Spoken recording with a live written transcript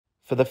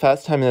For the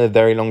first time in a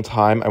very long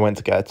time, I went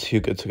to get a Too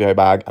Good To Go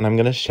bag, and I'm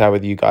going to share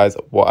with you guys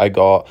what I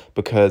got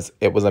because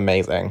it was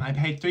amazing. I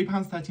paid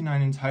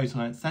 £3.39 in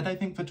total, and it said I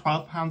think for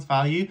 £12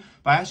 value,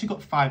 but I actually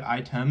got 5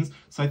 items,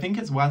 so I think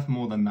it's worth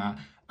more than that.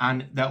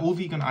 And they're all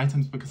vegan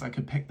items because I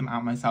could pick them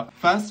out myself.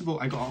 First of all,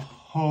 I got a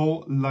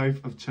whole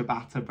loaf of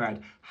ciabatta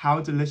bread.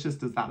 How delicious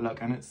does that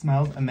look? And it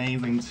smells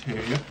amazing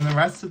too. And the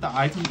rest of the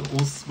items are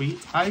all sweet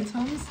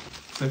items.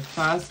 So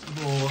first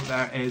of all,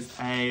 there is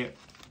a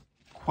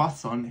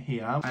croissant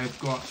here. I've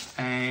got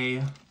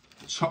a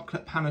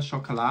chocolate pain au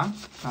chocolat.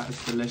 That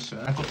is delicious.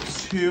 I've got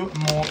 2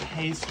 more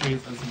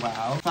pastries as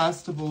well.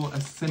 First of all,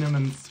 a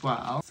cinnamon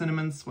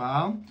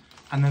swirl.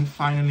 And then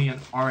finally an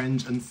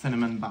orange and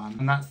cinnamon bun.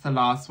 And that's the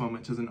last one,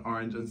 which is an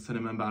orange and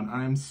cinnamon bun.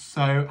 And I'm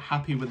so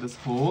happy with this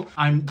haul.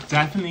 I'm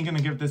definitely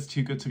gonna give this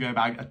Too Good To Go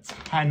bag a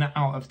 10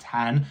 out of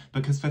 10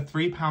 because for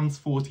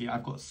 £3.40,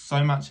 I've got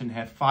so much in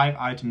here. 5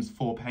 items,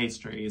 4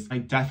 pastries. I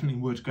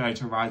definitely would go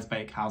to Rise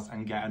Bakehouse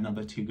and get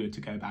another Too Good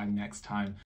To Go bag next time.